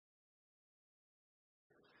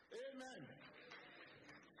Amen.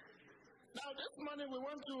 Now, this morning we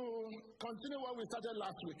want to continue what we started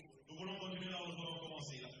last week. Nous voulons continuer là où nous avons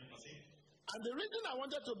commencé la semaine passée. And the reason I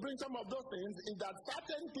wanted to bring some of those things is that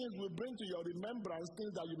certain things will bring to your remembrance things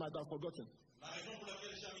that you might have forgotten. La raison pour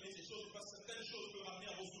laquelle j'ai amené ces choses, parce que certaines choses peuvent ramener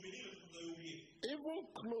à vos souvenirs que vous avez oubliés. Even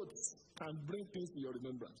clothes can bring things to your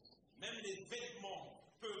remembrance. Même les vêtements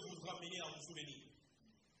peuvent vous ramener à vos souvenirs.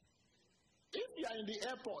 If you are in the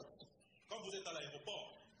airport Quand vous êtes à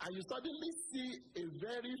l'aéroport and you suddenly see a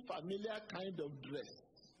very familiar kind of dress,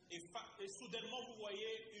 et soudainement vous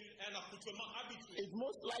voyez un accoutrement habituel, it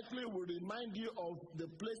most likely will remind you of the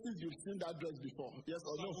places you've seen that dress before. Yes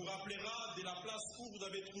or ça no? vous rappellera de la place où vous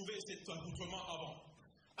avez trouvé cet accoutrement avant.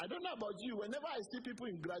 I don't know about you. Whenever I see people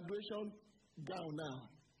in graduation gown now,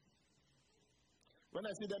 when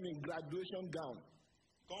I see them in graduation gown,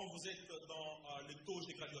 Quand vous êtes dans le toge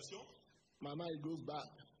de graduation, my mind goes back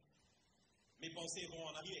mes pensées vont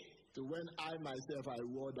en arrière. to when I myself I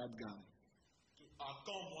wore that gown. À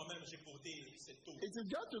quand moi-même j'ai porté cette toge. It is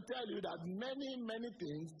just to tell you that many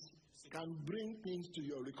things can bring things to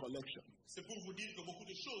your recollection. C'est pour vous dire que beaucoup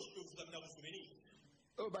de choses peuvent vous amener à vous souvenir.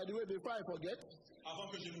 Oh, by the way, before I forget, Avant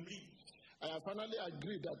que je n'oublie, I have finally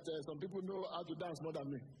agreed that some people know how to dance more than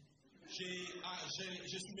me.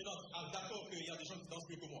 je suis maintenant d'accord qu'il y a des gens qui dansent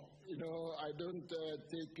mieux que moi. You know, I don't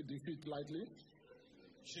take defeat lightly,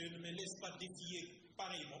 Je ne me laisse pas défier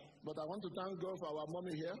pareillement. but I want to thank God for our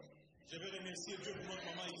mommy here. Je veux remercier Dieu pour notre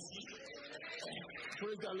maman ici.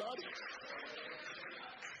 Praise the Lord.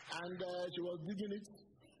 And she was digging it.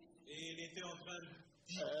 Et elle était en train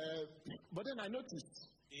de But then I noticed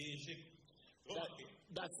et j'ai that, remarqué.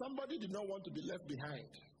 that somebody did not want to be left behind.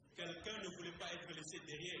 Quelqu'un ne voulait pas être laissé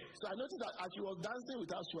derrière. So I noticed that as she was dancing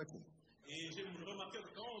without sweating, Et j'ai remarqué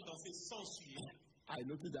que quand on dansait sans suer, I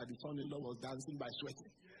noticed that the son-in-law was dancing by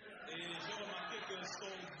sweating. et j'ai remarqué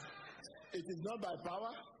que It is not by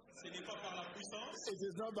power, ce n'est pas par la puissance, it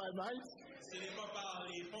is not by might. ce n'est pas par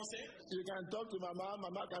les pensées. You can talk to Mama,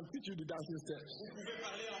 Mama can teach you the dancing steps. Vous pouvez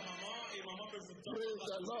parler à maman et maman peut vous Praise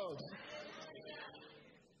the Lord.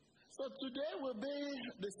 So today will be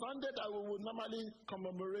the Sunday that we would normally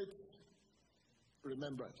commemorate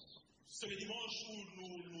remembrance. C'est le dimanche où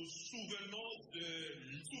nous nous souvenons de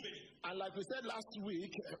souvenirs. And like we said last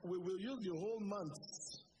week, we will use the whole month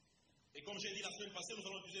Et comme j'ai dit la semaine passée, nous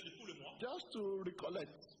allons utiliser de tout le mois just to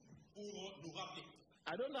recollect. pour nous rappeler.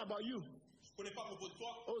 I don't know about you. Je ne connais pas propos de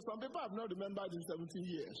toi. Oh, some people have not remembered in 17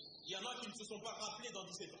 years. Il y en a qui ne se sont pas rappelés dans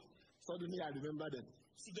 17 ans. Suddenly I remember them.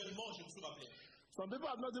 Soudainement, je me suis rappelé. Some people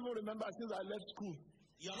have not even remembered since I left school.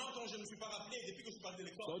 Il y en a dont je ne me suis pas rappelé depuis que je suis parti de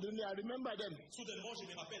l'école. Suddenly I remember them. Soudainement, je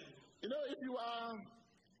me rappelle. You know, if you are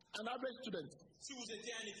an average student, Si vous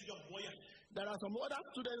étiez un étudiant moyen, there are some other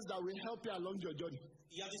students that will help you along your journey.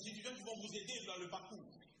 il y a des étudiants qui vont vous aider dans le parcours.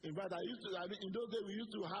 In fact, in those days, we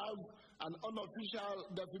used to have an unofficial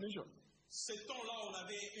definition Ces temps-là, on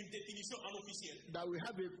avait une définition unofficielle. that we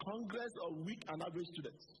have a congress of weak and average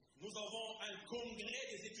students. Nous avons un congrès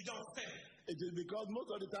des étudiants faibles. It is because most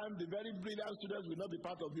of the time, the very brilliant students will not be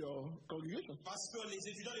part of your congregation. Parce que les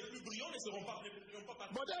étudiants les plus brillants ne seront pas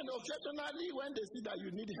partis. But then, occasionally, when they see that you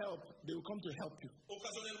need help, they will come to help you.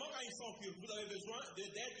 Occasionnellement, quand ils sentent que vous avez besoin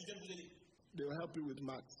d'aide, ils viennent vous aider. They will help you with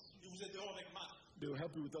maths. Ils vous aideront avec maths. They will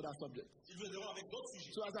help you with other subjects. Ils vous aideront avec d'autres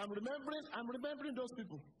sujets. So as I'm remembering those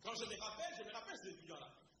people Quand je me rappelle ces étudiants-là,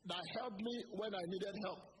 that helped me when I needed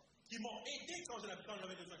help. qui m'ont aidé quand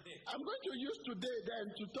j'avais besoin d'aide. I'm going to use today then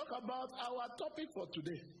to talk about our topic for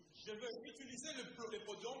today. Je veux utiliser le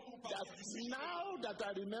podium pour That parler du sujet. now that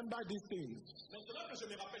I remember these things, Maintenant que je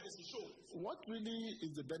me rappelle de ces choses, what really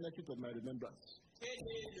is the benefit of my remembrance? quel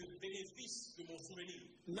est le bénéfice de mon souvenir?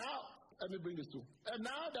 Now, let me bring this to. And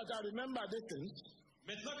now that I remember these things,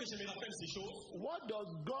 Maintenant que je me rappelle ces choses, what does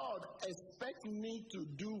God expect me to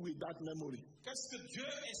do with that memory? qu'est-ce que Dieu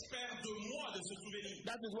espère de moi de ce souvenir?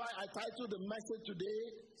 That is why I titled the message today,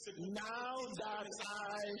 Now That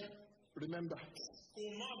I Remember.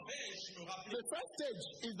 Comment vais-je me rappeler? The first stage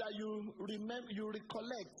is that you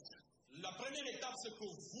recollect. La première étape, c'est que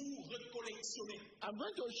vous recollectionnez. I'm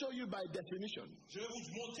going to show you by definition Je vais vous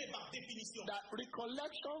montrer par définition. that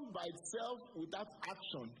recollection by itself without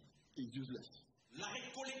action is useless. La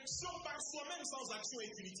récollection par soi-même sans action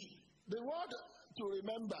est inutile. The word to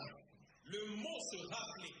remember Le mot se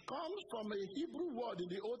rappeler comes from a Hebrew word in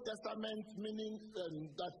the Old Testament meaning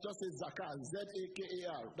that just says zakar,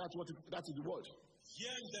 Z-A-K-A-R. That is the word.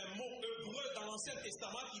 vient d'un mot hébreu dans l'Ancien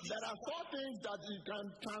Testament qui dit There are four things that you can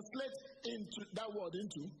translate into that word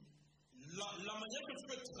into. la manière que tu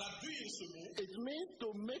peux traduire ce mot, It means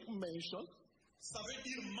to make mention, Ça veut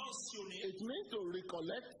dire mentionner, It means to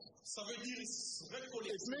recollect. ça veut dire It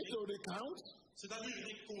recollecter, means to recount. c'est-à-dire And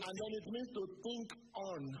récolter, then it means to think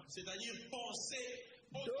on. c'est-à-dire penser.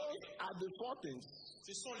 Those are the four things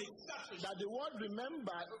Ce sont les quatre choses that the word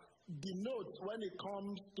remember denotes when it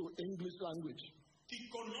comes to English language. qui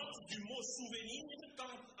connotent du mot souvenir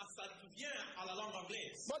quand ça vient à la langue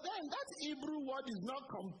anglaise. But then that Hebrew word is not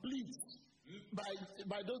complete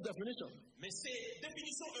by those definitions. Mais ces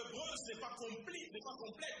définitions hébreuses n'est pas complète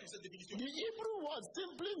pour cette définition. The Hebrew word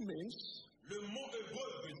simply means Le mot hébreu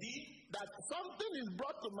veut dire that something is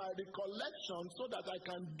brought to my recollection so that I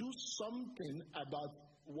can do something about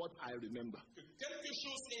what I remember. que quelque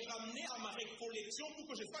chose est ramené à ma récollection pour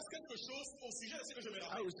que je fasse quelque chose au sujet de ce que je me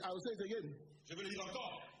rappelle. I will say it again. Je vais le dire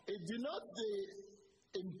encore. It denotes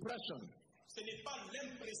the impression Ce n'est pas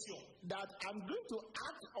l'impression that I'm going to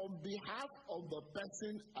act on behalf of the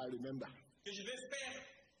person I remember. que je vais faire,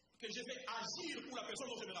 que je vais agir pour la personne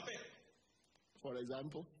dont je me rappelle. For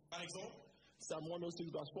example, Par exemple, Psalm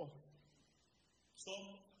 106 verse 4. Psaume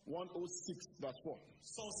 106 verse 4.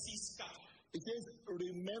 106, 4. It says,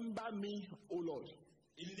 remember me, O Lord.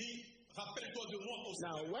 Il dit, rappelle-toi de moi au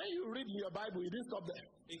Now, Seigneur. when you read your Bible, you didn't stop there.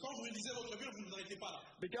 Et quand vous lisez votre Bible, vous ne vous arrêtez pas là.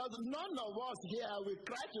 Because none of us here will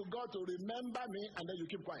cry to God to remember me and then you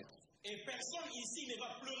keep quiet. Et personne ici ne va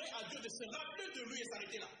pleurer à Dieu de se rappeler de lui et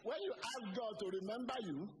s'arrêter là. When you ask God to remember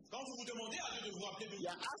you, Quand vous vous demandez à Dieu de vous rappeler de lui,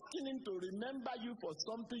 you're asking Him to remember you for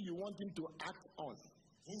something you want Him to act on.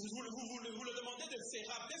 vous le demandez de se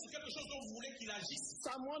rappeler sur quelque chose dont vous voulez qu'il agisse.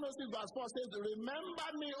 Psalm 106 verse 4 says, remember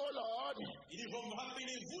me, O Lord, Il dit,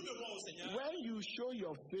 rappelez-vous de moi au Seigneur. when you show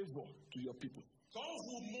your favor to your people. Quand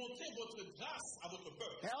vous montrez votre grâce à votre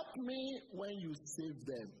peuple, Help me when you save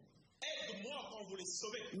them. aide-moi quand vous les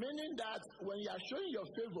sauvez. Meaning that when you are showing your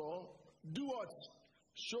favor, do what?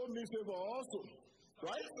 Show me favor also.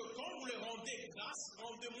 Right? Parce que quand vous les rendez grâce,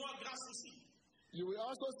 rendez-moi grâce aussi. You will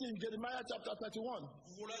also see in Jeremiah chapter 31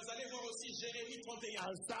 Vous allez voir aussi Jérémie 31,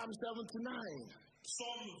 and Psalm 79.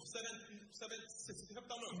 Psaume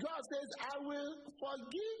 79. God says, I will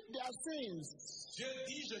forgive their sins. Dieu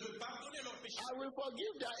dit, je vais pardonner leurs péchés. I will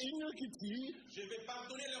forgive their iniquity, Je vais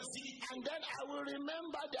pardonner leurs iniquités. and then I will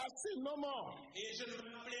remember their sin no more. Et je ne me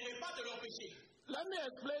rappellerai pas de leurs péchés. Let me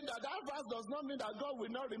explain that verse does not mean that God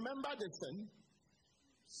will not remember the sin,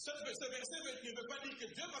 Ce verset ne veut pas dire que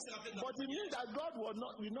Dieu va se rappeler de la but it means that God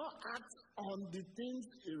will not act on the things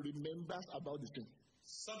He remembers about the sin.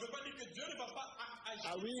 Ça ne veut pas dire que Dieu ne va pas agir.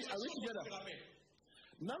 Are we sur les choses together? dont il se rappelle.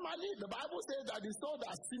 Normally, the Bible says that the soul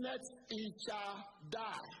that sinneth, it shall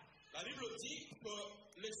die. La Bible dit que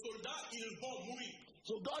les soldats, ils vont mourir.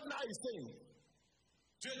 So God now is saying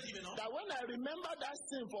Dieu dit maintenant, that when I remember that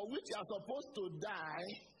sin for which you are supposed to die,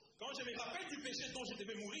 quand je me rappelle du péché dont je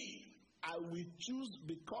devais mourir, I will choose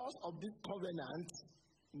because of this covenant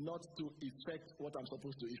not to effect what I'm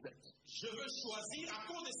supposed to effect. je veux choisir à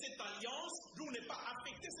cause de cette alliance pour ne pas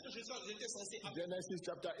affecter ce que j'étais censé affecter. Genesis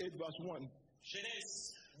chapter 8 verse 1.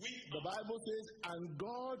 Genèse 8. The Bible says, and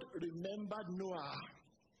God remembered Noah,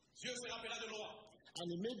 Dieu se rappela de Noah. and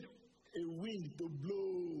He made a wind to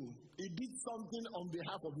blow. He did something on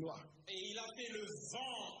behalf of Noah. Et il a fait le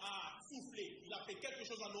vent à souffler. Il a fait quelque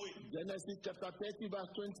chose à Noé. Genesis chapter 30 verse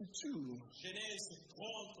 22. Genèse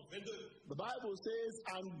 30, 22. The Bible says,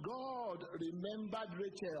 and God remembered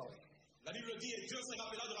Rachel, La Bible dit, et Dieu se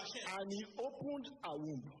rappela de Rachel. and He opened her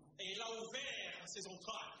womb. Et il a ouvert ses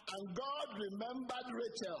entrailles. And God remembered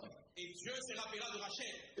Rachel. Et Dieu se rappela de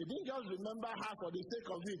Rachel. He didn't just remember her for the sake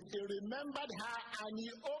of it. He remembered her and He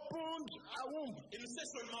opened her womb. Il ne s'est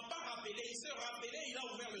seulement pas rappelé, il s'est rappelé, il a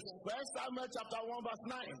ouvert les entrailles. First Samuel chapter 1 verse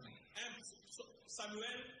 9. 1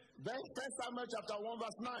 Samuel, First Samuel chapter 1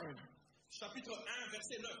 verse 9. chapitre 1,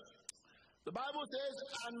 verset 9. The Bible says,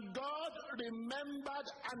 and God remembered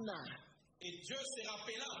Anna. Et Dieu se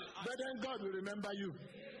rappela de Anna. But then God will remember you.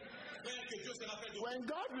 Frère, que Dieu se rappelle de vous. When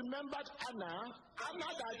God remembered Anna, Anna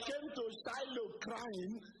that came to Shiloh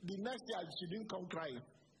crying, the next year she didn't come crying.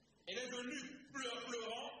 Elle est venue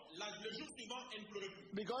pleurant. Le jour suivant, elle ne pleurait plus.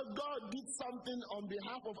 Because God did something on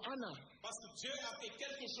behalf of Anna. Parce que Dieu a fait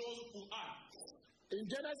quelque chose pour Anne. In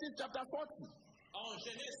Genesis chapter 40, En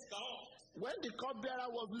Genèse 40, when the cupbearer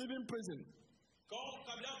was leaving prison, quand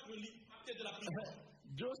Kabila partait de la prison,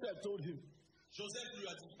 Joseph told him, Joseph lui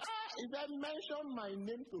a dit, if I mention my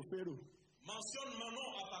name to Pharaoh, mentionne mon nom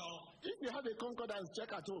apparent. if you have a concordance,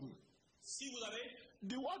 check at home. Si vous avez,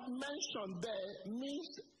 The word mention there means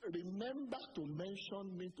remember to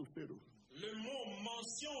mention me to Pharaoh. le mot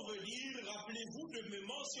mention veut dire, rappelez-vous de me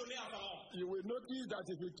mentionner apparent. You will notice that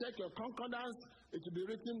if you check your concordance, it will be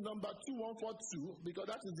written number 2142 because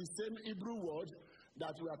that is the same Hebrew word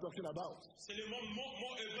that we are talking about. C'est le monde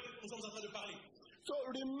heureux que nous sommes en train de parler. So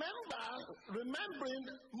remembering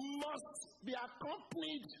must be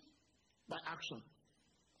accompanied by action.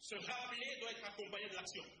 Se rappeler doit être accompagné de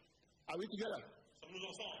l'action. Are we together? Sommes-nous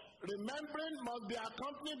ensemble? Remembering must be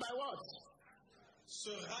accompanied by what? Se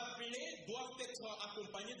rappeler doit être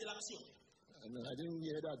accompagné de l'action. I didn't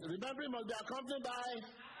hear that. Remembering must be accompanied by...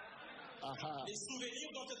 Les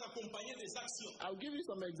souvenirs doivent être accompagnés des actions. I'll give you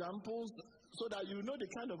some examples so that you know the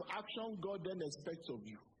kind of action God then expects of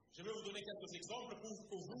you. Je vais vous donner quelques exemples pour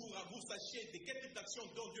que vous sachiez de quel type d'action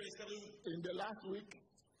dont Dieu espère de vous. In the last week,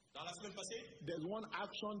 Dans la semaine passée, there's one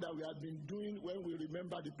action that we have been doing when we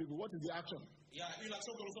remember the people. What is the action? il y a une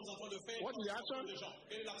action que nous sommes en train de faire. What is the action? Pour les gens.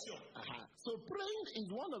 Quelle est l'action? So praying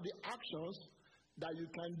is one of the actions that you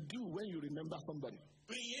can do when you remember somebody.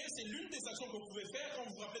 Prier, c'est l'une des actions que vous pouvez faire quand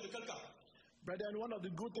vous vous rappelez de quelqu'un. Brethren, one of the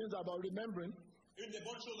good things about remembering Une des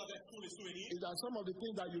bonnes choses avec tous les souvenirs, is that some of the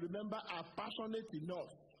things that you remember are passionate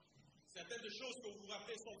enough certaines des choses que vous vous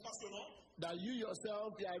rappelez sont passionnantes, that you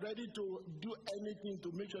yourself you are ready to do anything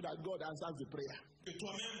to make sure that God answers the prayer. que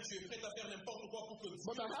toi-même tu es prêt à faire n'importe quoi pour que Dieu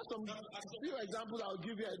But I have some few examples I'll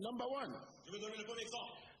give you. Number one, Je vais donner le premier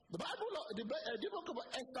exemple. the book of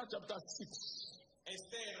Esther chapter 6.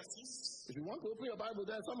 Esther 6. If you want to open your Bible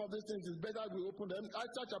there, some of these things is better we open them.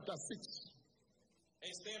 Esther chapter 6.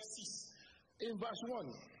 Esther 6, In verse 1.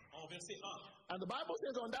 en verset 1. And the Bible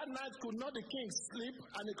says, on that night could not the king sleep,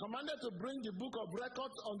 and he commanded to bring the book of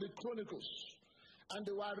records on the chronicles. And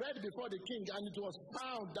they were read before the king, and it was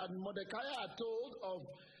found that Mordecai had told of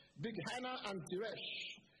Bigthana and Teresh,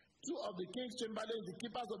 two of the king's chamberlains, the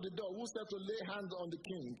keepers of the door, who said to lay hands on the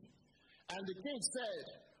king. And the king said,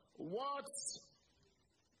 what?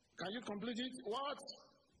 Can you complete it? What?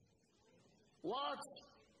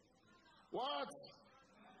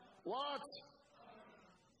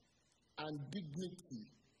 And dignity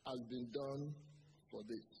has been done for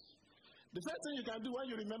this. The first thing you can do when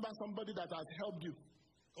you remember somebody that has helped you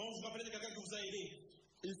Quand vous vous rappelez de quelqu'un qui vous a aidé,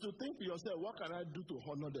 is to think to yourself, what can I do to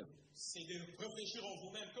honor them? c'est de réfléchir en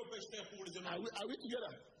vous-même. Que peux-je faire pour les honorer? Are we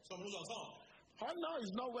together? Sommes-nous ensemble? Honor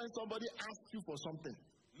is not when somebody asks you for something.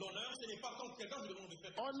 L'honneur, ce n'est pas quand quelqu'un vous demande de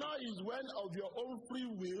faire. Honor is when of your own free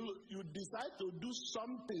will you decide to do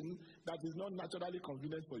something that is not naturally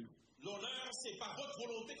convenient for you. L'honneur, c'est par votre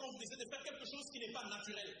volonté quand vous décidez de faire quelque chose qui n'est pas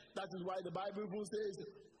naturel. That is why the Bible even says,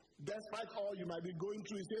 despite all you might be going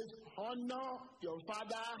through, it says, honor your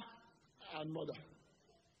father and mother.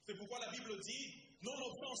 C'est pourquoi la Bible dit,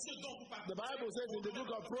 nonobstant ce dont vous parlez. The Bible says in the book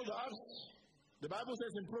of Proverbs, the Bible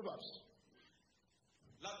says in Proverbs,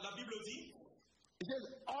 La Bible dit, it says,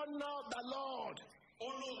 honor the Lord.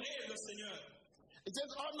 honorez le Seigneur. It says,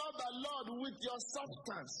 honor the Lord with your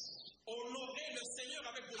substance. Honorez le Seigneur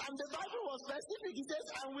avec vos And the Bible was specific. It says,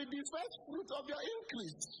 and with the first fruit of your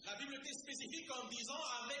increase. La Bible était spécifique en disant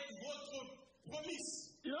avec votre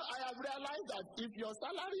promise. You know, I have realized that if your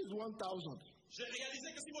salary is 1,000 J'ai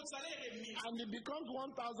réalisé que si votre salaire est 1000 and it becomes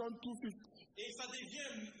 1,250, et ça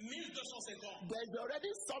devient 1250, there's already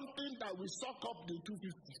something that will suck up the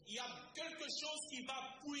 250. il y a quelque chose qui va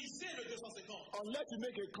puiser le 250. Unless you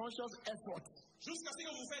make a conscious effort Jusqu'à ce que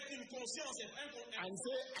vous faites une conscience and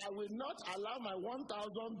say, I will not allow my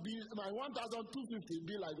 1,250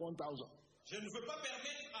 be like 1,000. Je ne veux pas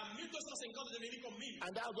permettre à 1250 de devenir comme 1000. And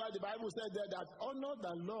that's why the Bible said there that honor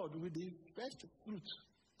the Lord with the first fruit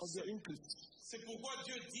of your increase. C'est pourquoi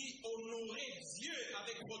Dieu dit honorez Dieu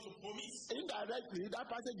avec votre promise. Indirectly, that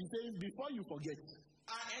passage is saying, before you forget,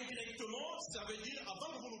 Indirectement, ça veut dire avant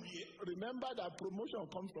que vous l'oubliez, remember that promotion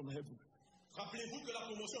comes from heaven. rappelez-vous que la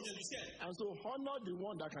promotion vient du ciel. And so honor the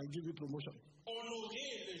one that can give you promotion.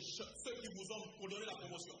 Honorez ceux qui vous ont pour donner la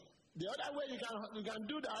promotion. The other way you can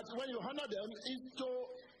do that when you honor them is to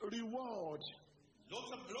reward.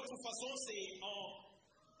 L'autre façon, c'est en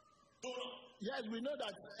donnant. Yes, we know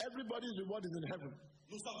that everybody's reward is in heaven.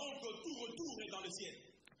 Nous savons que tout retour est dans le ciel.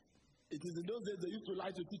 It is in those days they used to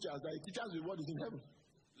lie to teachers that a teacher's reward is in heaven.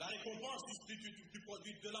 La récompense du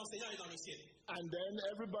produit de l'enseignant est dans le ciel. And then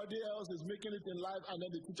everybody else is making it in life, and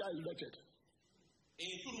then the teacher is wretched.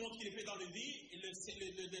 Et tout le monde qui le fait dans le vie,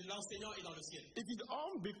 l'enseignant est dans le ciel. It is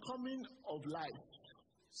unbecoming of life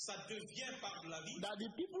Ça devient par la vie that the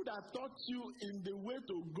people that taught you in the way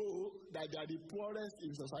to go, that they are the poorest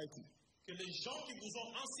in society. que les gens qui vous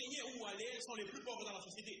ont enseigné où aller sont les plus pauvres dans la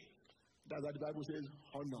société. That's what the Bible says,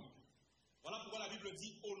 honor. Voilà pourquoi la Bible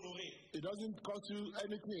dit honorer. It doesn't cost you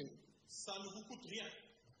anything. Ça ne vous coûte rien.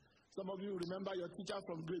 Some of you remember your teacher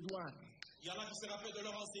from grade 1. Il y en a qui se rappellent de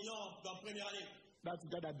leur enseignant dans la première année. That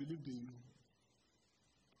teacher that believed in you.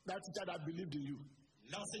 That teacher that believed in you.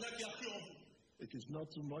 L'enseignant qui a cru en vous. It is not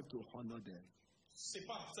too much to honor them. C'est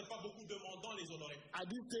pas beaucoup demandant les honorer. At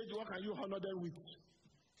this stage, what can you honor them with?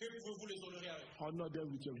 Que pouvez-vous les honorer avec? Honor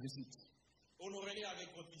them with your visit. Honorez-les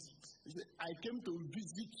avec votre visite. He said, I came to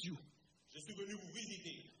visit you. Je suis venu vous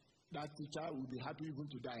visiter. That teacher will be happy even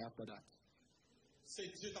to die after that.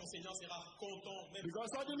 Cet enseignant sera content même Because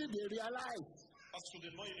suddenly they realize parce que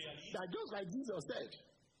soudainement il réalise, that just like Jesus said,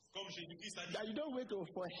 comme Jésus-Christ a dit, that you don't wait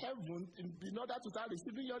for heaven in order to start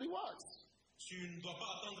receiving your rewards. tu ne dois pas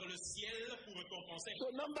attendre le ciel pour récompenser.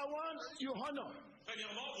 So number one, you honor.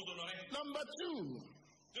 Premièrement, vous honorez. Number two,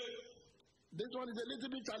 Deux, this one is a little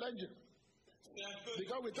bit challenging c'est un peu.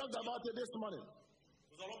 because we talked about it this morning.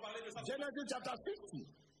 Nous allons parler de ça. Genesis chapter 50.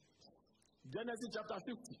 Genesis chapter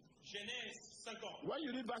 50. Genèse 50. When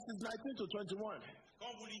you read verses 19 to 21,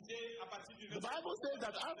 Quand vous lisez à partir du the verset Bible says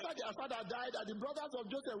that after their father died, that the brothers of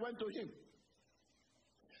Joseph went to him.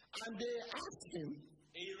 And they asked him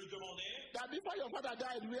et il lui demandait, that before your father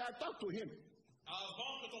died, we had talked to him.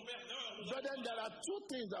 avant que ton père meure, nous But avons- then there are two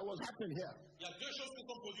things that was happening here. il y a deux choses qui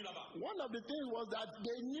sont produites là-bas. One of the things was that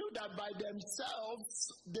they knew that by themselves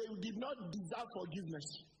they did not deserve forgiveness.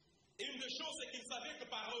 Et une des choses, c'est qu'ils savaient que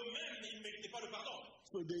par eux-mêmes, ils ne méritaient pas le pardon.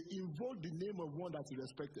 So they invoked the name of one that is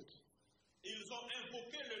respected. Ils ont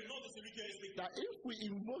invoqué le nom de celui qui est respecté. That if we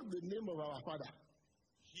invoke the name of our father,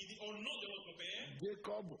 Il dit au nom de notre père,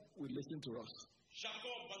 Jacob will listen to us.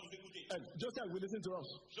 Jacob va nous écouter. And Joseph will listen to us.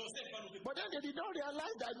 Joseph va nous écouter. But then they did not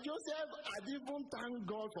realize that Joseph had even thanked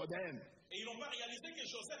God for them. Et ils n'ont pas réalisé que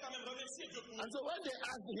Joseph a même remercié Dieu pour eux. And so when they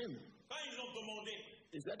asked him, Quand ils l'ont demandé,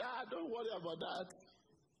 he said, don't worry about that.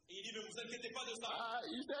 et il dit, ne vous inquiétez pas de ça.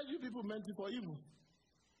 He said, you people meant it for evil.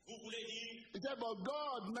 Vous voulez dire, He said, but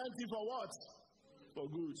God meant it for what? For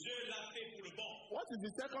good. Dieu l'a fait pour le bon. What is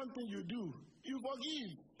the second thing you do? You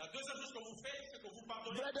forgive. La deuxième chose que vous faites, c'est que vous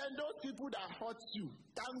pardonnez. Brethren, those people that hurt you,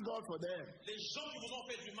 thank God for them. Les gens qui vous ont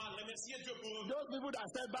fait du mal, remerciez Dieu pour eux. Those people that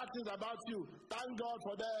said bad things about you, thank God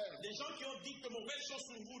for them. Les gens qui ont dit de mauvaises choses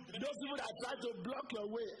sur vous, Those people that tried to block your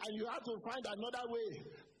way and you had to find another way,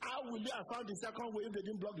 how will you have found the second way if they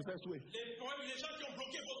didn't block the first way? les gens qui ont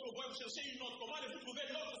bloqué votre voie, vous cherchez une autre. Comment allez-vous trouver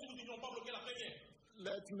l'autre si vous n'ont pas bloqué la première?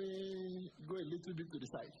 Let me go a little bit to the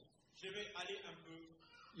side. Je vais aller un peu.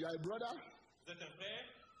 You are a brother. Vous êtes un frère.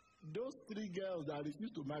 Those three girls that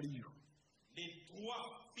refused to marry you, Les trois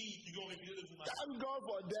filles qui ont refusé de vous marier. thank God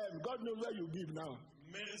for them. God knows where you live now.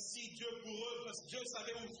 Merci Dieu pour eux parce que Dieu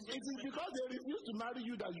savait où vous It is because they refused to marry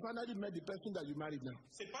you that you finally met the person that you married now.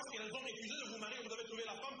 C'est parce qu'elles ont refusé de vous marier que vous avez trouvé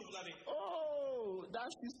la femme que vous avez. Oh, that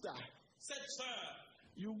sister. Cette sœur,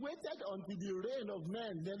 You waited until the rain of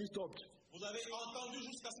men nearly stopped. vous avez entendu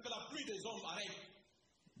jusqu'à ce que la pluie des hommes arrête.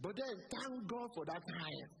 But then thank God for that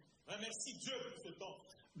time. Remercie Dieu pour ce temps.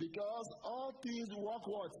 Because all things work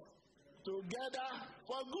what? Together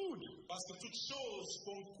for good. Parce que toutes choses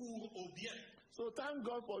concourent au bien. So thank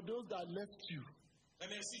God for those that left you.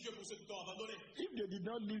 Remercie Dieu pour ceux qui t'ont abandonné. If they did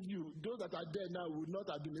not leave you, those that are there now would not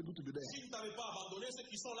have been able to be there. S'ils ne t'avaient pas abandonné, ceux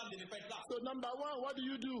qui sont là ne devaient pas être là. So number one, what do?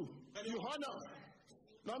 You honor.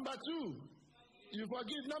 Number two, you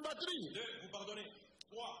forgive. Number three, Deux, vous pardonnez.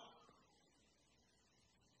 Trois,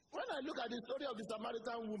 when I look at the story of the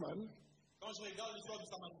Samaritan woman, quand je regarde l'histoire du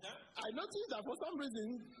Samaritain, I noticed that for some reason,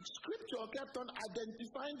 Scripture kept on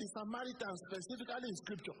identifying the Samaritans specifically in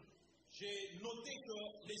Scripture. j'ai noté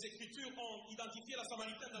que les Écritures ont identifié la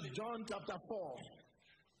Samaritaine dans les John chapter 4.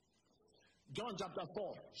 John chapter 4.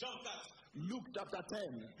 Jean 4, Luke chapter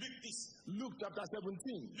 10. Luc 10, Luke chapter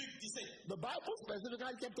 17. Luc 17. The Bible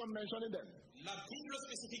specifically kept on mentioning them. La Bible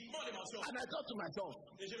spécifiquement les mentionne. And I thought to myself,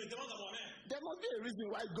 Et je me demande à moi-même, there must be a reason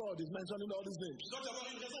why God is mentioning all these names. il doit y avoir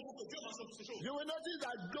une raison pour que Dieu mentionne toutes ces choses. You will notice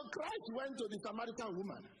that Christ went to the Samaritan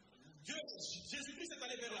woman. Dieu, Jésus-Christ est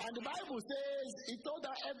allé vers la And the Bible says he told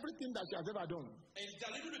her everything that she has ever done. Et la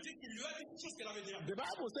Bible dit qu'il lui a dit toutes choses qu'elle avait déjà. The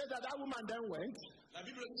Bible says that that woman then went La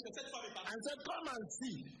Bible dit que cette femme est partie. and said, come and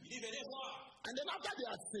see. Il dit, venez voir. And then after they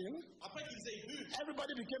had seen, Après qu'ils aient vu,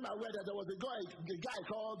 everybody became aware that there was a guy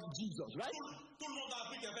called Jesus, right? tout le monde a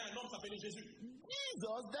appris qu'il y avait un homme qui s'appelait Jésus.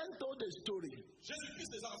 Jesus then told a story. Jésus-Christ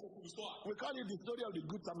les a raconté l'histoire. We call it the story of the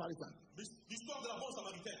Good Samaritan. L'histoire de la bonne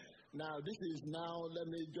Samaritaine. Now, let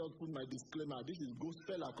me just put my disclaimer. This is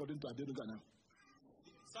gospel according to Adenuga now.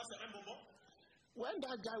 Ça, c'est un moment. When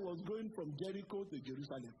that guy was going from Jericho to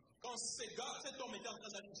Jerusalem, Quand cet homme était en train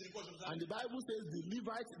d'aller de Jéricho à and Jérusalem, the Bible says the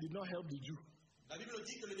Levites did not help the Jew, la Bible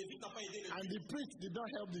dit que le Lévite n'a pas aidé les and Juifs. the priest did not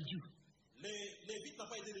help the Jew. Les Lévites n'ont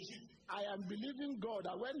pas aidé les Juifs. I am believing God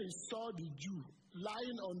that when he saw the Jew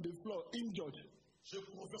lying on the floor injured, Je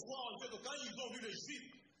crois en Dieu que quand ils ont vu les Juifs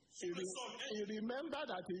he, sur le sol, he remembered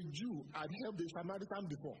that a Jew had helped the Samaritan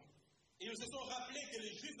before. ils se sont rappelés que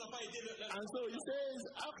les Juifs n'ont pas aidé le And so he says,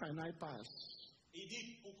 how can I pass Il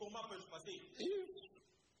dit, comment peux-je passer? If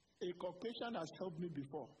a Caucasian has helped me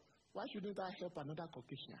before, why shouldn't I help another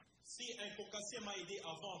Caucasian? Si un Caucasien m'a aidé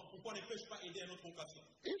avant, pourquoi ne peux-je pas aider un autre Caucasien?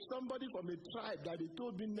 If somebody from a tribe that they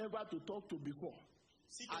told me never to talk to before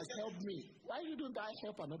Si has helped me, why shouldn't I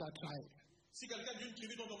help another tribe? si quelqu'un d'une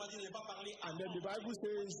tribu dont on m'a dit de ne pas parler And then avant, the Bible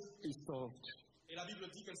says he stopped. et la Bible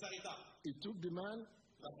dit qu'elle s'arrêta. He took the man,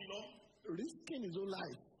 Il a pris l'homme, risking his own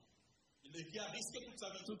life, il a risqué toute sa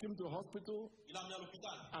vie. took him to hospital, Il l'a amené à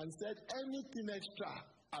l'hôpital. and said, anything extra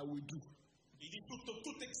I will do. Il dit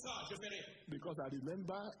tout extra, je ferai. Because I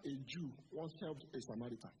remember a Jew once helped a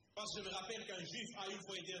Samaritan. Parce que je me rappelle qu'un juif a une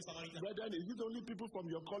fois aidé un samaritain. Brethren, is it only people from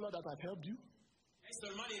your color that have helped you? Est-ce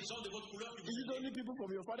seulement les gens de votre couleur qui Is vous it aident? only people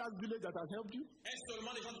from your father's village that have helped you? Est-ce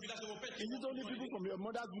seulement les gens du village de vos pères qui Is it vous only ont people aidé? from your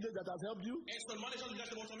mother's village that have helped you? Est-ce seulement les gens du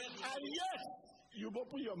village de votre mère qui vous ont And aidé? yet, you've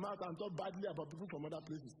opened your mouth and talked badly about people from other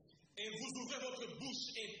places. Et vous ouvrez votre bouche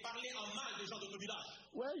et parlez en mal des gens de votre village.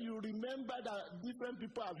 When you remember that different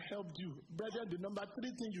people have helped you, brethren, the number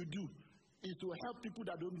 3 thing you do is to help people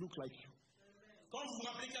that don't look like you. Quand vous vous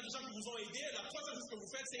rappelez qu'il y a des gens qui vous ont aidé, la troisième chose que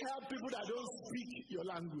vous faites, c'est Help people that don't speak your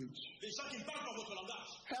language. les gens qui ne parlent pas votre langage.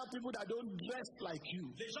 Help people that don't dress like you.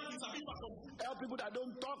 Les gens qui ne s'habillent pas comme vous. Help people that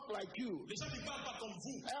don't talk like you. Les gens qui ne parlent pas comme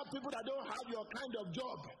vous. Help people that don't have your kind of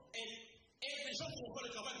job. Et les gens qui vont faire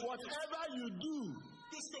le travail. que vous faites. Whatever you do,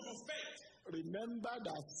 Tout ce que vous faites, remember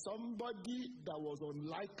that somebody that was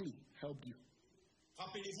unlikely helped you.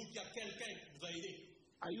 rappelez-vous qu'il y a quelqu'un qui vous a aidé.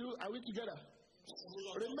 Are we together? On vous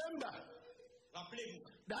entend. Remember Rappelez-vous,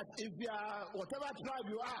 that if you are whatever tribe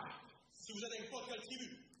you are, si vous êtes n'importe quelle tribu,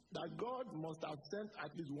 that God must have sent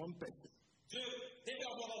at least one person Dieu devait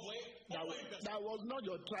avoir envoyé au moins une personne that was not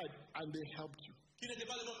your tribe and they helped you. qui n'était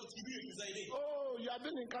pas de notre tribu et qui vous a aidé. Oh, you have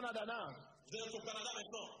been in Canada now. Vous êtes au Canada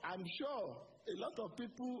maintenant. I'm sure a lot of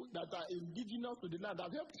people that are indigenous to the land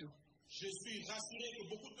have helped you. Je suis rassuré que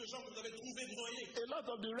beaucoup de gens que vous avez trouvés vous ont aidé. A lot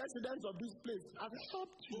of the residents of this place have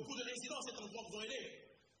helped you. Beaucoup de résidents à cet endroit vous ont aidé.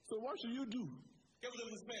 So what should you do? Que vous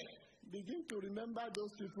devez faire? Begin to remember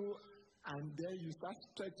those people and then you start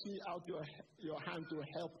stretching out your hand to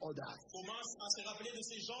help others. Commence à se rappeler de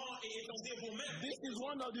ces gens et étendez vos mains. This is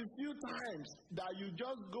one of the few times that you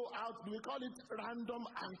just go out, we call it random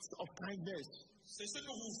acts of kindness. C'est ce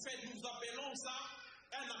que vous faites. Nous appelons ça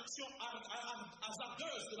une action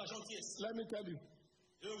hasardeuse de la gentillesse. Let me tell you,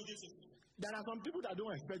 Je vais vous dire ceci. there are some people that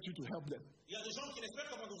don't expect you to help them. Il y a des gens qui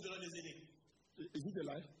n'espèrent pas que vous allez les aider. Is it a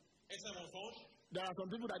lie? Est-ce un mensonge? There are some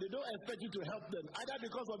people that they don't expect you to help them, either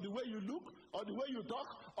because of the way you look, or the way you talk,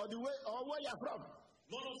 or where you are from.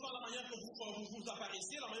 Non pas la manière que vous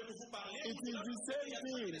apparaissiez, la manière que vous parlez. It is the same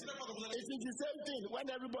thing. It is the same thing when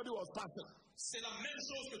everybody was passing. C'est la même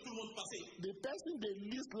chose que tout le monde passait. The person they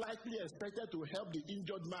least likely expected to help the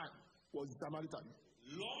injured man was the Samaritan.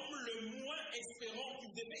 L'homme le moins espérant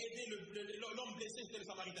qui devait aider l'homme blessé, c'était le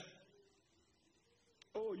Samaritain.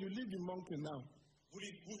 Oh, you live in Moncton now. Vous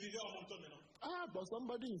vivez en Moncton maintenant. Ah, but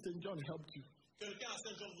somebody in St. John helped you. Quelqu'un à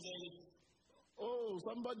Saint-Jean vous a aidé. Oh,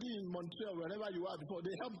 somebody in Montreal, wherever you are before,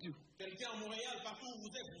 they helped you. Quelqu'un à Montréal, partout où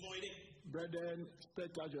vous êtes, vous ont aidé. Brethren,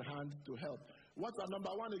 stretch out your hand to help. What's our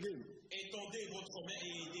number 1 again? Étendez votre main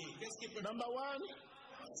et aidez. Qu'est-ce qui peut Number 1,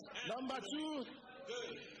 number 2,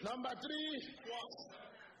 deux, number 3, trois,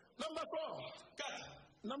 number 4. quatre.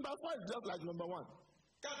 Number 4 is just like number 1.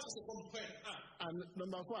 Quatre, c'est comme frère. Un. And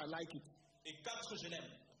number 4, I like it. Et quatre, je l'aime.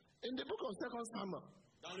 In the book of 2 Samuel,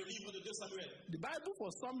 Dans le livre de 2 Samuel, the Bible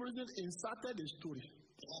for some reason inserted a story.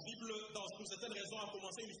 la Bible, pour certaines raisons, a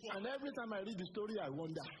commencé une histoire. And every time I read the story, I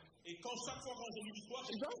wonder. Et chaque fois quand je lis l'histoire,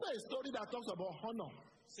 It's also a story that talks about honor.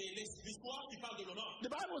 c'est l'histoire qui parle de l'honneur.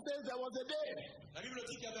 The Bible says there was a day La Bible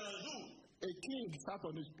dit qu'il y avait un jour, a king sat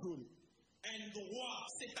on his throne un roi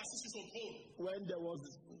s'est assis sur son trône. when there were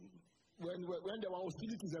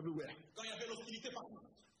hostilities everywhere. Quand il y avait l'hostilité partout.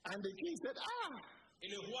 And the king said, Et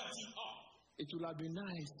le roi dit, it would have been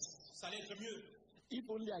nice ça allait être mieux. if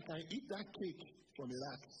only I can eat that cake from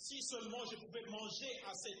Iraq. Si seulement je pouvais manger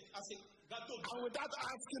à ces gâteaux And without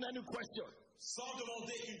asking any question, sans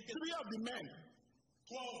demander une question. 3 of the men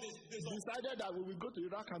Trois des hommes, decided that we will go to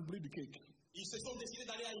Iraq and bring the cake. ils se sont décidés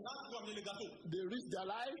d'aller à Irak pour amener le gâteau. They risked their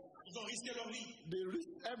life, Ils ont risqué leur vie. they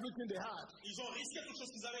risked everything they had. Ils ont risqué toute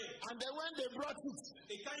chose qu'ils avaient. And then when they brought it,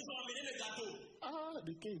 Et quand ils ont amené le gâteau,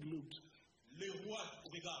 the king looked. le roi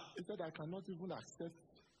regarde. He said, I cannot even accept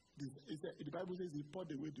this. He said, the Bible says he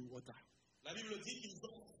poured away the water. La Bible dit qu'ils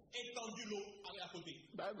ont étendu l'eau à côté.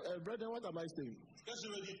 Brethren, what am I saying? Qu'est-ce que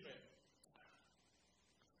je veux dire, frère?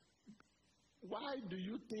 Why do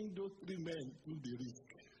you think those 3 men took the risk?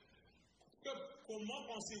 Comment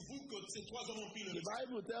pensez-vous que ces trois hommes ont pris le The risque?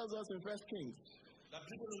 Bible tells us in 1 Kings La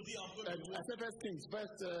Bible nous dit en premier lieu, First Kings,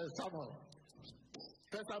 First Samuel.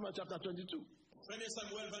 First Samuel chapter 22. 1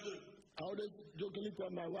 Samuel 22. I always jokingly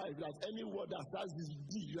tell my wife that any word that starts with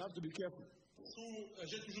D, you have to be careful.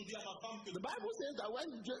 J'ai toujours dit à ma femme que The Bible says that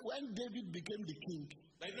when David became the king,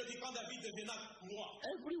 la Bible dit quand David devena roi,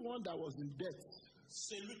 everyone that was in debt,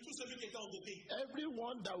 tout celui qui était endetté,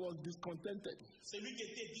 everyone that was discontented, celui qui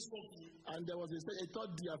était discontenu, and there was a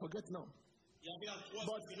third D, I forget now. il y avait un But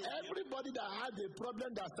troisième. everybody that had a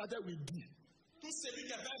problem that started with D, Tous celui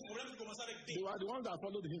qui avait un problème qui commençait avec D, they were the ones that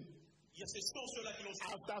followed him. ce sont ceux-là qui l'ont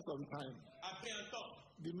suivi. After some time, Après un temps,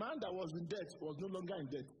 the man that was in debt was no longer in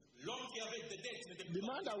debt. l'homme qui avait des dettes n'était The plus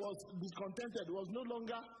man that was discontented was no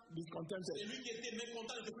longer discontented. celui qui était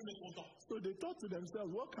mécontent n'était plus mécontent. So they thought to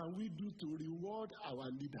themselves, what can we do to reward our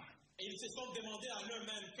leader? Et ils se sont demandé à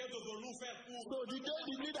eux-mêmes, que devons-nous faire pour... So the day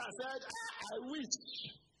the leader said, I wish,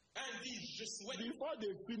 Un dit, je souhaite. before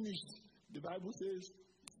they finished, the Bible says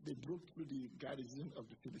they broke through the garrison of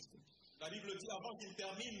the Philistines. La Bible dit, avant qu'ils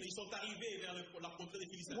terminent, ils sont arrivés vers la contrée des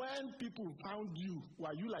Philistins. When people found you,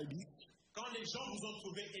 were you like this? Quand les gens vous ont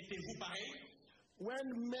trouvé, étiez-vous pareil?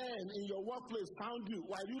 When men in your workplace found you,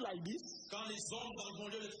 were you like this? Quand les hommes dans ton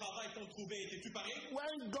lieu de travail t'ont trouvé, étais-tu pareil?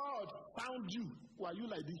 When God found you, were you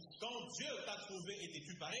like this? Quand Dieu t'a trouvé,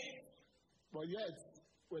 étais-tu pareil? But yet,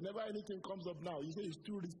 whenever anything comes up now, you say it's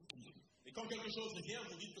too risky. Et quand quelque chose vient,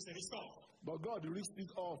 vous dites que c'est risquant. But God risked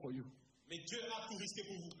it all for you. Mais Dieu a tout risqué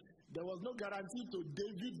pour vous. There was no guarantee to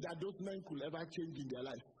David that those men could ever change in their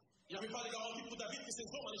life. Il n'y avait pas de garantie pour David que ces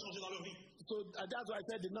hommes allaient changer dans leur vie. So that's why I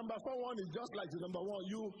said the number 4 one is just like the number 1.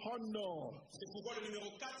 You honor. C'est pourquoi le numéro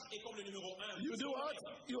 4 est comme le numéro 1. You do what?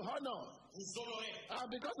 You honor. Vous honorez.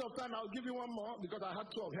 Because of time, I'll give you one more because I had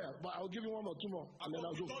 12 here. But I'll give you one or two more. And then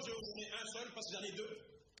I'll go. Quand je vais vous donner un seul, parce que j'en ai deux.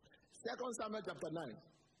 2 Samuel chapter 9.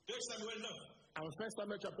 2 Samuel 9. And 1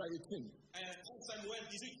 Samuel chapter 18. 1 Samuel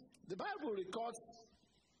 18. The Bible records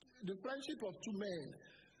the friendship of two men.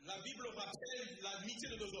 La Bible rappelle l'amitié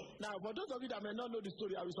de deux hommes. Now, for those of you that may not know the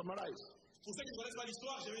story, I will summarize. Pour ceux qui ne connaissent pas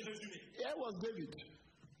l'histoire, je vais résumer. Here was David,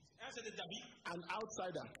 Un, c'était David. an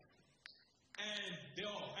outsider. Un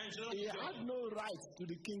dehors. Un jeune He homme had no right to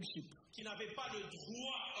the kingship. qui n'avait pas le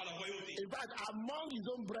droit à la royauté. In fact, among his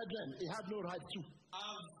own brethren, he had no right to.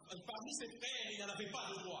 Parmi ses frères, il n'en avait pas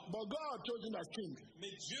de droit. But God chose him as king. Mais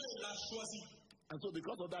Dieu l'a choisi. And so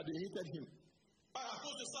because of that, they hated him. À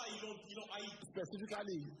cause de ça, ils l'ont haï.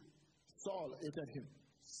 Specifically, Saul hated him.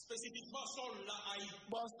 Spécifiquement, Saul l'a haï.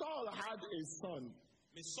 But Saul had a son.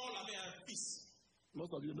 Mais Saul avait un fils.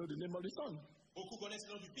 Most of you know the name of the son. Beaucoup connaissent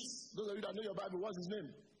le nom du fils. Those of you that know your Bible, what's his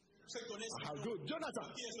name? Ceux qui connaissent Ah, good. Jonathan.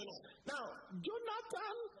 Qui est ce nom? Now,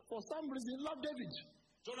 Jonathan, for some reason, loved David.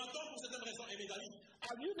 Jonathan, pour certaines raisons, aimait David.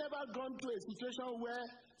 Have you never gone through a situation where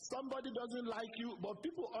somebody doesn't like you, but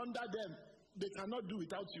people under them, they cannot do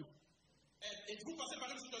without you? Êtes-vous passé par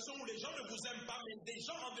une situation où les gens ne vous aiment pas, mais des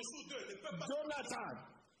gens en dessous d'eux ne peuvent pas...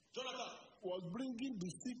 Jonathan was bringing the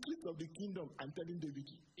secrets of the kingdom and telling David.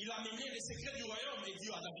 Il a mené les secrets du royaume et dit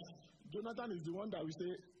à David. Jonathan is the one that will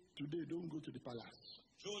say, today don't go to the palace.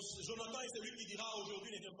 Jonathan est celui qui dira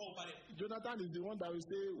aujourd'hui ne viens pas au palais. Jonathan is the one that will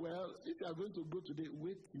say, well, if you are going to go today,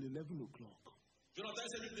 wait till 11 o'clock. Jonathan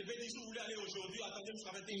est celui qui devait dire si vous voulez aller aujourd'hui, attendez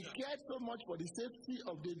jusqu'à 21h. He cared so much for the safety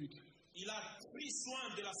of David. Il a pris soin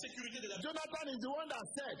de la sécurité de David. Jonathan is the one that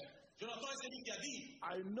said, Jonathan est celui qui a dit,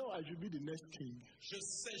 I know I should be the next king.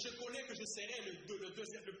 je connais que je serai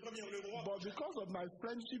le premier, le roi. But because of my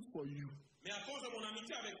friendship for you, mais à cause de mon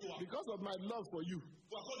amitié avec toi, because of my love for you,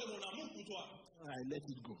 à cause de mon amour pour toi, I let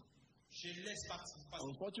it go. Je laisse partir.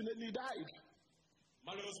 Unfortunately, he died.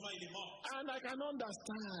 Malheureusement, il est mort. And I can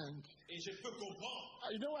understand. Et je peux comprendre.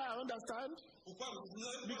 You know why I understand? Pourquoi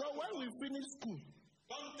because when we finished school,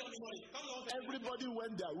 everybody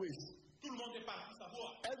went their ways. Tout le monde est parti sa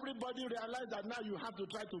voie. Everybody realized that now you have to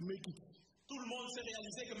try to make it. Tout le monde s'est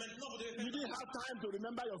réalisé que maintenant vous devez faire. You didn't have time to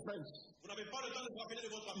remember your friends. Vous n'avez pas le temps de vous rappeler de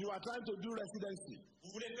votre ami. You are trying to do residency.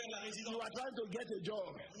 Vous voulez faire la résidence. You are trying to get a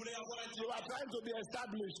job. Vous voulez avoir un job. You are trying to be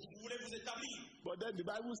established. Vous voulez vous établir. But then the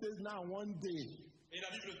Bible says now one day. Et la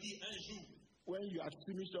Bible dit un jour. When you have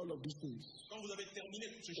finished all of these things. Quand vous avez terminé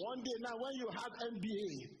toutes ces choses. One day now when you have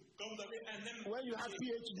MBA. Quand vous avez un MBA. When you have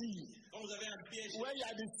PhD. Quand vous avez un PhD. When you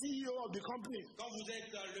are the CEO of the company. Quand vous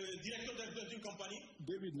êtes le directeur d'une compagnie.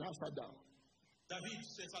 David now sat down. David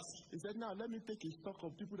s'est assis. He said, now let me take a stock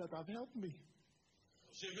of people that have helped me.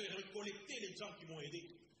 Je vais recollecter les gens qui m'ont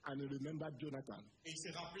aidé. And he remembered Jonathan. Et il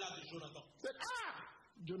se rappela de Jonathan. He said,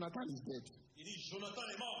 Jonathan is dead. Il dit, Jonathan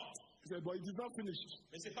est mort. He said, but it is not finished.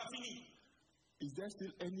 Mais c'est pas fini. Is there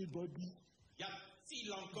still anybody y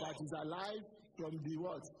a-t-il encore that is alive from the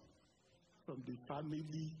what? From the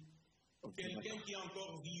family of Quelqu'un Jonathan. qui est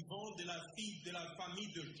encore vivant de la fille de la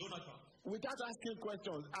famille de Jonathan. Without asking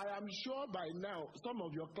questions, I am sure by now some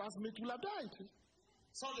of your classmates will have died.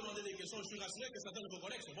 Sans demander des questions, je suis rassuré que certains de vos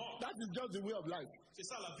collègues sont morts. That is just the way of life. C'est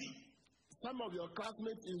ça la vie. Some of your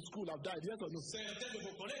classmates in school have died, yes or no? Certains de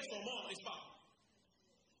vos collègues sont morts, n'est-ce pas?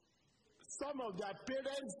 Some of their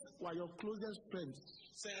parents were your closest friends.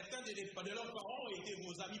 Certains de leurs parents étaient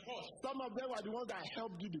vos amis proches. Some of them were the ones that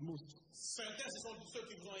helped you the most. Certains, ce sont ceux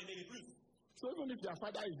qui vous ont aidé les plus. So even if their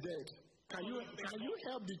father is dead, can you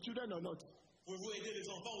help the children or not? Pouvez-vous aider les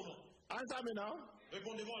enfants ou non? Answer me now.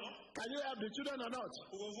 Répondez-moi, non? Can you help the children or not?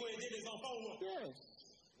 Pouvez-vous aider les enfants ou non? Yes.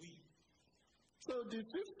 Oui. So the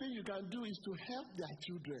fifth thing you can do is to help their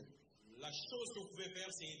children. La chose que vous pouvez faire,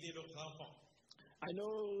 c'est aider leurs enfants. I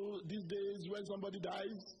know these days when somebody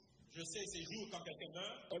dies, Je sais ces jours quand quelqu'un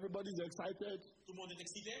meurt, everybody is excited. tout le monde est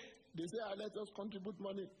excité. They say, let us contribute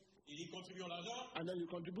money. Ils contribuent l'argent And then you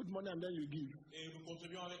contribute money and then you give. et nous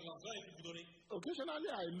contribuons avec l'argent et puis vous donnez. Occasionally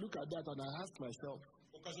I look at that and I ask myself,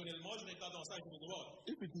 Occasionnellement, je regarde dans ça et je me demande,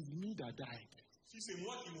 if it is me that died, si c'est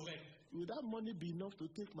moi qui mourrais, will that money be enough to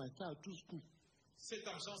take my child to school? cet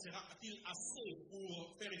argent sera-t-il assez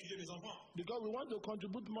pour faire étudier mes enfants? Because we want to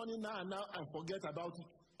contribute money now and forget about it.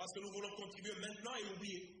 Parce que nous voulons contribuer maintenant et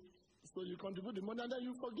oublier. So you contribute the money and then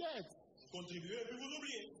you forget. Vous contribuez et puis vous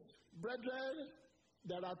oubliez. Brethren,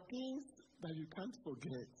 there are things that you can't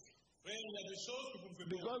forget. Frère, il y a des choses que vous ne pouvez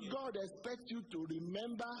pas Because oublier. God expects you to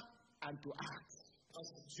remember and to act.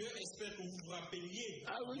 Parce que Dieu espère que vous vous rappeliez.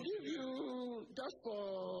 I will give you just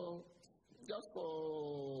for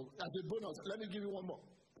as a bonus. Let me give you one more.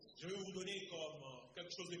 Je vais vous donner comme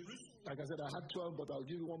quelque chose de plus. Like I said, I had 12, but I'll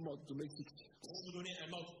give you one more to make 6. Je vais vous donner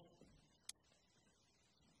un autre.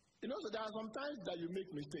 You know, so there are some times that you make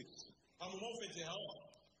mistakes. À un moment, vous faites des erreurs.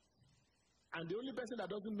 And the only person that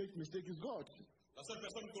doesn't make mistakes is God. La seule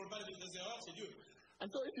personne qui ne parle pas des erreurs, c'est Dieu. And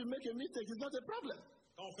so if you make a mistake, it's not a problem.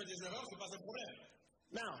 Quand on fait des erreurs, ce n'est pas un problème.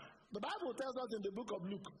 Now, the Bible tells us in the book of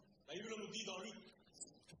Luke, La Bible nous dit dans Luc,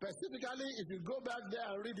 specifically if you go back there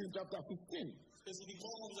and read in chapter 15,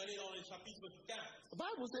 spécifiquement, quand vous allez dans le chapitre 15, the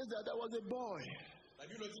Bible says that there was a boy. la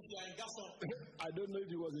Bible dit qu'il y a un garçon. I don't know if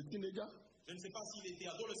he was a teenager. Je ne sais pas s'il était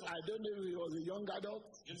adolescent. I don't know if he was a young adult.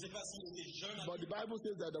 Je ne sais pas s'il était jeune. But the Bible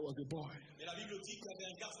says that there was a boy. Mais la Bible dit qu'il y avait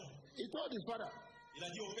un garçon. He told his father, Il a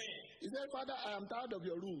dit au père, he said, Father, I am tired of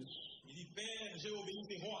your rules. il dit, Père, j'ai obéi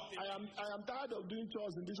tes rois. I am tired of doing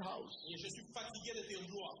chores in this house. Et je suis fatigué de tes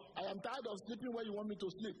lois. I am tired of sleeping where you want me to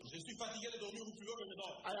sleep. Je suis fatigué de dormir où tu veux que je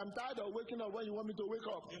dors. I am tired of waking up when you want me to wake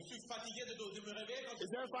up. Je suis fatigué de me réveiller quand He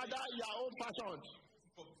said, Father, you are old-fashioned.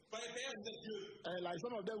 Père, vous êtes vieux. And like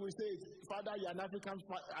some of them will say, Father, you are an African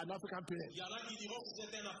parent. Il y en a qui diront que vous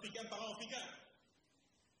êtes un Africain, parent africain.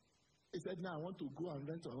 He said, now I want to go and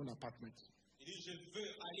rent my own apartment. Il dit, je veux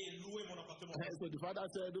aller louer mon appartement. So the father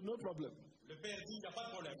said, no problem. Le père dit, il n'y a pas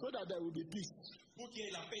de problème. So that there will be peace. Pour qu'il y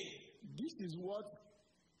ait la paix, This is what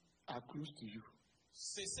accrues to you.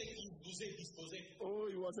 c'est ce qui vous est disposé. Oh,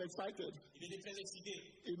 he was excited. Il était très excité.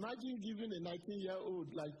 Imagine giving a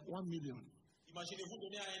 19-year-old like 1 million. Imaginez-vous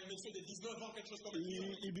donner à un monsieur de 19 ans quelque chose comme ça.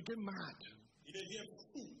 He became mad. Il devient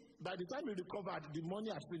fou. By the time he recovered, the money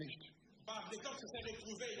had finished. Par le temps que s'est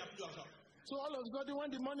retrouvé, il n'a plus d'argent. So all of a sudden, when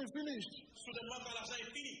the money finished, Soudainement, quand l'argent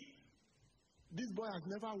est fini, this boy has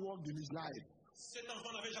never worked in his life. cet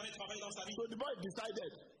enfant n'avait jamais travaillé dans sa vie. So the boy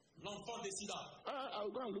decided, L'enfant décida,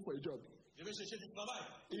 I'll go and look for a job. je vais chercher du travail.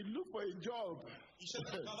 He looked for a job. Il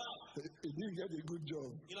cherche un travail. He didn't get a good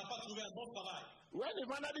job. Il n'a pas trouvé un bon travail. When he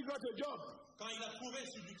finally got a job, Quand il a trouvé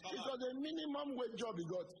sur du it travail, was a minimum wage job he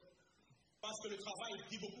got. parce que le travail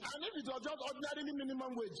dit beaucoup. And if it was just ordinarily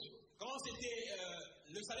minimum wage, Quand c'était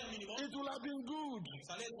le salaire minimum, it would have been good.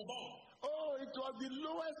 ça allait être bon. Oh, it was the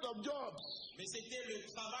lowest of jobs. Mais c'était le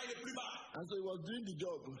travail le plus bas. And so he was doing the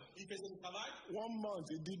job. Il faisait le travail. 1 month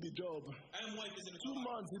he did the job. Un mois, il faisait le 2 travail.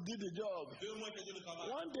 months he did the job. 2 mois, il faisait le travail.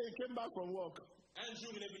 One day he came back from work. Un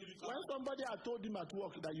jour, il est venu du When travail. somebody had told him at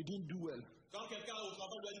work that you didn't do well, Quand quelqu'un au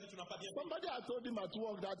travail lui a dit que tu n'as pas bien fait, somebody had told him at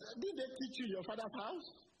work that didn't they teach you in your father's house?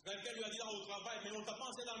 quelqu'un lui a dit au travail, mais on t'a pas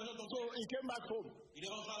enseigné dans la maison de ton So père. he came back home. Il est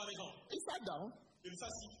rentré à la maison. He sat down, Il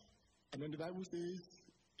s'assit. and then the Bible says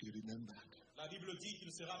he remembered La Bible dit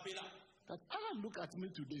qu'il se rappela. that, look at me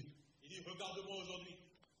today. Il dit, regarde-moi aujourd'hui.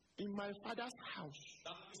 In my father's house,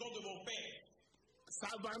 Dans la maison de mon père,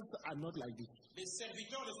 servants are not like this. les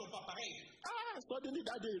serviteurs ne sont pas pareils. Suddenly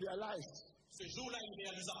that day he realized, Ce jour-là, il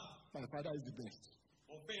réalisa, my father is the best.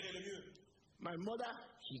 mon père est le mieux. My mother,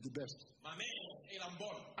 she's the best. Ma mère est la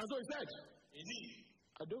bonne. And so he said, Il dit,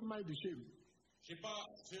 I don't mind the shame. j'ai pas,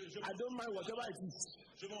 I don't mind whatever it is.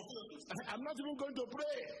 je m'en fous de tout ça. I'm not even going to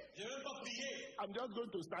pray. Je ne vais même pas prier. I'm just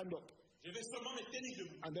going to stand up. Je vais seulement me tenir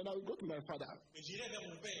debout. And then I will go to my father. Et j'irai vers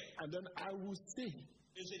mon père. And then I will say,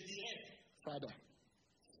 Et je dirai, Father,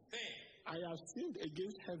 Père, I have sinned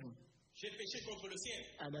against heaven j'ai péché contre le ciel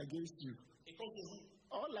and against you. et contre vous.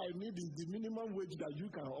 All I need is the minimum wage that you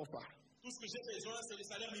can offer. Tout ce que j'ai besoin, c'est le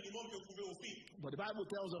salaire minimum que vous pouvez offrir. But the Bible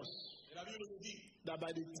tells us Et la Bible nous dit, that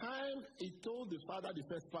by the time he told the father the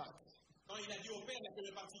first part, quand il a dit au père la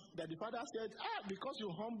première partie, that the father said, because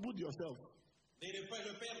you humbled yourself, et le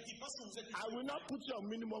père dit, parce que vous êtes I will not put you on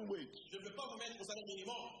minimum wage. je ne veux pas vous mettre au salaire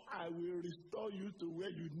minimum. I will restore you to where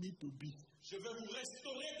you need to be. Je veux vous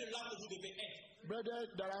restaurer de là où vous devez être. Brother,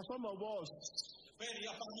 there are some of us, Frère, il y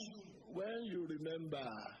a parmi nous, when you remember,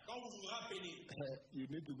 quand vous vous rappelez, you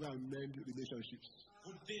need to go and mend relationships.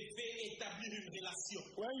 vous devez établir une relation.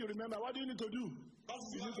 When you remember, what do you need to do? Quand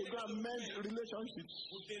vous You vous need to rappelez, go and mend vous relationships.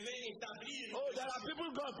 devez établir une Oh, there are relation. people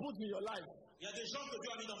God put in your life. Il y a des gens que Dieu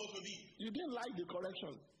a mis dans votre vie. You didn't like the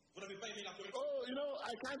correction. Vous n'avez pas aimé la correction. Oh,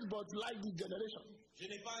 I can't but like this generation. Je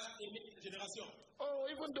n'ai pas aimé cette génération. Oh,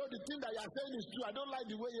 even though the thing that you are saying is true, I don't like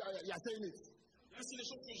the way you are saying it. Même si les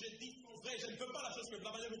choses que j'ai dites sont vraies, je ne peux pas la chose que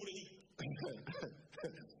la manière dont vous les dites.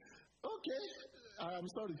 Okay, I am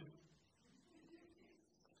sorry.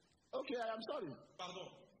 Okay, I am sorry. Pardon.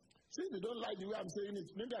 Since you don't like the way I'm saying it,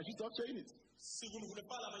 maybe I should stop saying it. Si vous ne voulez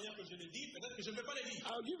pas la manière que je les dis, peut-être que je ne vais pas les dire.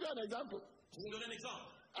 I'll give you an example. Je vais vous donner un exemple.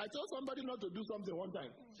 I told somebody not to do something one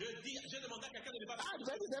time. J'ai demandé à quelqu'un de ne pas The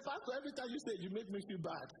person said, Pastor, every time you say it, you make me feel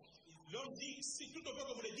bad. L'homme dit, si tout au peu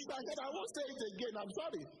que vous les dites, So I said, I won't say it again. I'm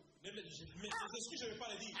sorry. mais les excuses, je ne vais pas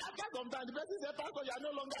les dire. After some time, the person said, Pastor, you are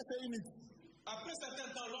no longer saying it. Après certain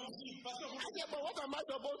temps, l'homme dit, parce que vous I said, but what am I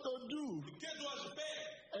supposed to do? que dois-je faire?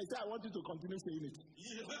 And he said, I want you to continue saying it. Il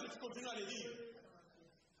dit, je veux que tu continues à les dire.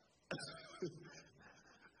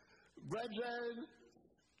 Brethren,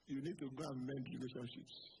 you need to go and mend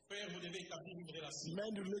relationships. Frère, vous devez établir une relation.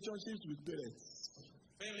 Mend relationships with parents.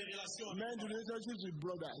 Faire les relations avec Mend relationships with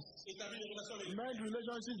brothers. établir des relations avec Mend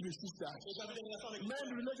relationships with sisters. établir des relations avec Mend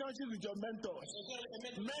relationships with your mentors.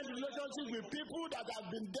 Mend relationships with people that have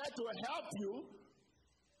been there to help you,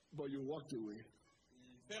 but you walked away.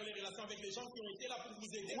 faire les relations avec les gens qui ont été là pour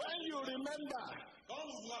vous aider. When you remember, Quand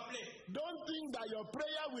vous vous rappelez don't think that your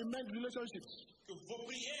prayer will mend relationships. que vos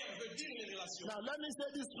prières veulent dire les relations. Now, let me say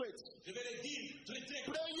this straight. Je vais les dire très très.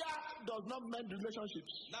 Prayer does not mend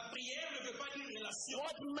relationships. La prière ne veut pas dire relation.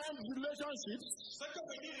 What mends relationships Ce que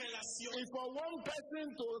veut dire relation, is for one person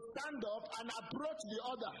to stand up and approach the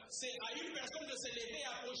other. c'est à une personne de se lever et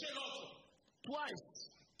approcher l'autre. Twice,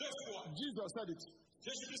 2 fois. Jesus said it.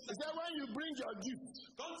 Jésus-Christ He said, when you bring your gift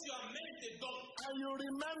quand tu amènes tes dons and you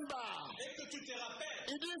remember, et que tu te rappelles,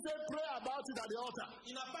 he didn't say pray about it at the altar.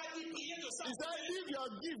 il n'a pas dit prier de ça. He said, leave your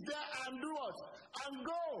gift there and do what? And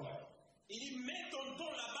go. Il dit mets ton don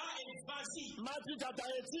là-bas et vas-y. Matthew chapter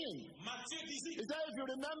 18. Matthieu 18. He said, if you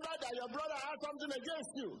remember that your brother has something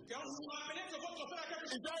against you, Quand vous vous rappelez que votre frère a quelque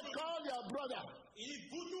he chose, said, call your brother. il dit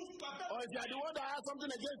vous nous Or rappelez. if you are the one that has something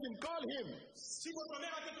against him, call him. Si votre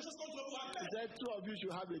mère a quelque chose contre vous, He rappelez. said, two of you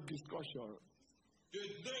should have a discussion. Que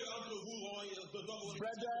deux entre vous doivent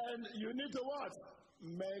Brethren, you need to what?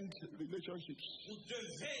 Mend relationships. vous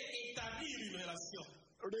devez établir une relation.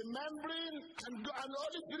 Remembering, and the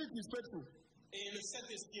Holy Spirit is faithful. Et le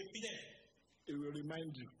Saint-Esprit est fidèle. He will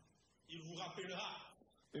remind you. Il vous rappellera.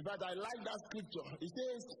 In fact, I like that scripture. It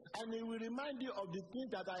says, and he will remind you of the things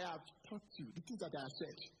that I have taught you, the things that I have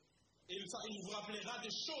said. Et il vous rappellera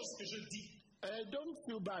des choses que je dis. Don't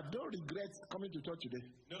feel bad. Don't regret coming to church today.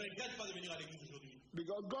 Ne regrette pas de venir à l'église aujourd'hui.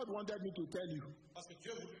 Because God wanted me to tell you. Parce que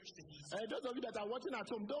Dieu voulait que je te dise. Those of you that are watching at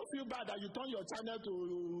home, don't feel bad that you turn your channel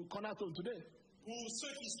to Cornerstone today. Pour ceux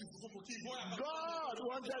qui voient la God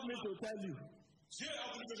wanted me to tell you. Dieu a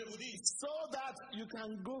voulu que je vous dise. So that you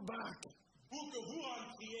can go back Pour que vous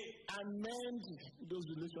rentriez and mend those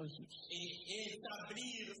relationships. et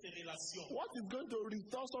établir ces relations. What is going to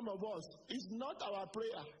restore some of us is not our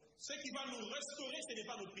prayer. Ce qui va nous restaurer, ce n'est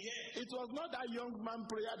pas nos prières. It was not that young man's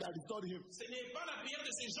prayer that restored him. Ce n'est pas la prière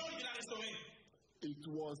de ces gens qui l'a restauré. It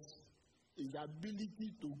was his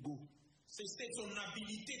ability to go. C'était son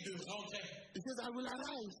habilité de rentrer. He says, I will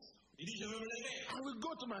arise. Il dit, je vais me lever. I will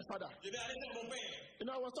go to my father. Je vais aller vers mon père.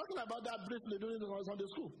 I was talking about that briefly during the Sunday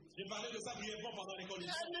school. J'ai parlé de ça brièvement pendant l'école.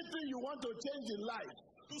 Anything you want to change in life,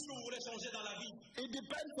 Tout ce que vous voulez changer dans la vie, it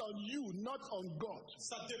depends on you, not on God.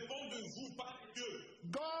 ça dépend de vous, pas de Dieu.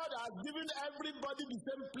 God has given everybody the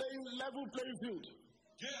same level playing field.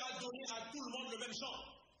 Dieu a donné à tout le monde le même champ.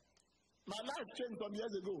 My life changed some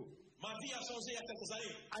years ago. Ma vie a changé il y a quelques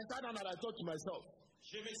années. I sat down and I thought to myself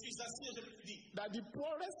Je me suis assis et je me suis dit that the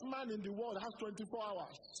poorest man in the world has 24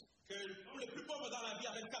 hours. que l'homme le plus pauvre dans la vie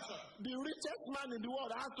a 24 heures. The richest man in the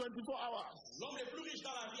world has 24 hours. L'homme le plus riche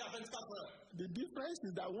dans la vie a 24 heures. The difference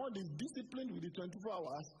is that one is disciplined with the 24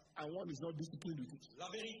 hours and one is not disciplined with it. La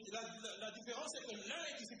différence est que l'un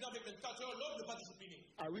est discipliné avec 24 heures, l'autre n'est pas discipliné.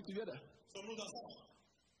 Are we together? Sommes-nous ensemble?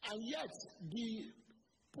 And yet, the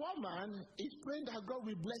poor man is praying that God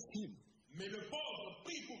will bless him. Mais le pauvre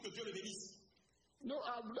prie pour que Dieu le bénisse. No,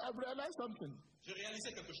 I've realized something. J'ai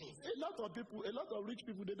réalisé quelque chose. A lot of people, a lot of rich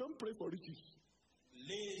people, they don't pray for riches.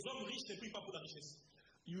 Les hommes riches ne prient pas pour la richesse.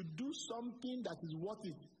 You do something that is worth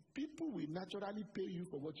it. People will naturally pay you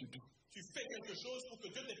for what you do. Tu fais quelque chose pour que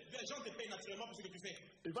les gens te payent naturellement pour ce que tu fais.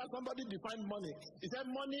 In fact, somebody defined money. He said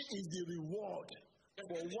money is the reward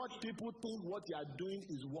for what people think what you are doing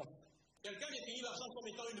is worth. Quelqu'un définit l'argent comme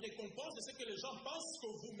étant une récompense de ce que les gens pensent que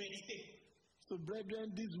vous méritez. So,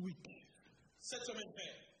 brethren, this week, cette semaine,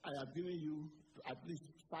 frère, I have given you at least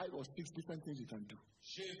 5 or 6 different things you can do.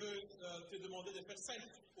 Je veux te demander de faire 5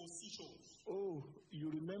 ou 6 choses. Oh, you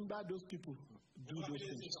remember those people? Do those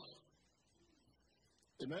things.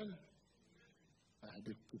 Amen?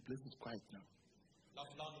 The place is quiet now.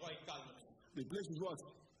 L'endroit est calme. The place is what?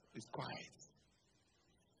 It's quiet.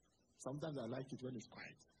 Sometimes I like it when it's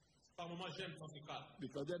quiet. Par moments, j'aime quand c'est calme.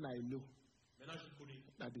 Because then I know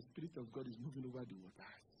that the Spirit of God is moving over the waters.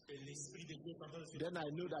 Then I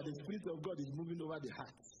know that the Spirit of God is moving over the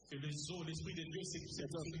hearts. Let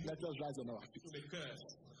us rise on our feet.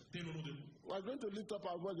 We are going to lift up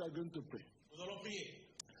our voice, we are going to pray.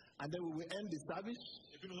 And then we will end the service.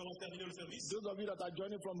 Those of you that are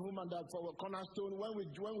joining from home and that for Cornerstone, when we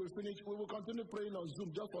finish, we will continue praying on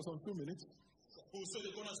Zoom just for some few minutes.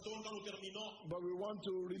 But we want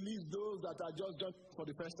to release those that are just joining for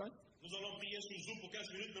the first time. Nous allons prier sur Zoom pour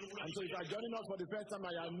 15 minutes, mais nous voulons. And so if you are joining us for the first time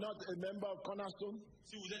and you are not a member of Cornerstone,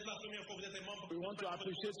 si vous êtes la première fois, vous êtes un membre. We want to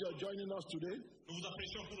appreciate your joining us today. Nous vous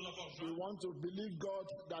apprécions pour nous avoir joints. We want to believe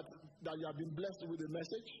God that you have been blessed with the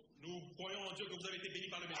message. Nous croyons en Dieu que vous avez été bénis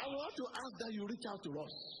par le message. I want to ask that you reach out to us.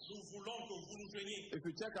 Nous voulons que vous nous joigniez. If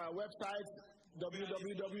you check our website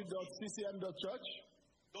www.ccm.church,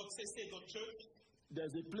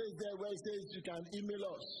 there's a place there where it says you can email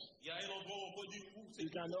us. You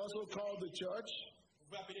can also call the church.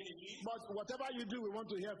 But whatever you do, we want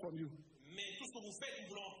to hear from you.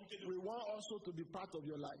 We want also to be part of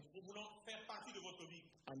your life.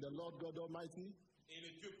 And the Lord God Almighty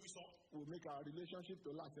will make our relationship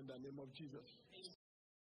to last in the name of Jesus.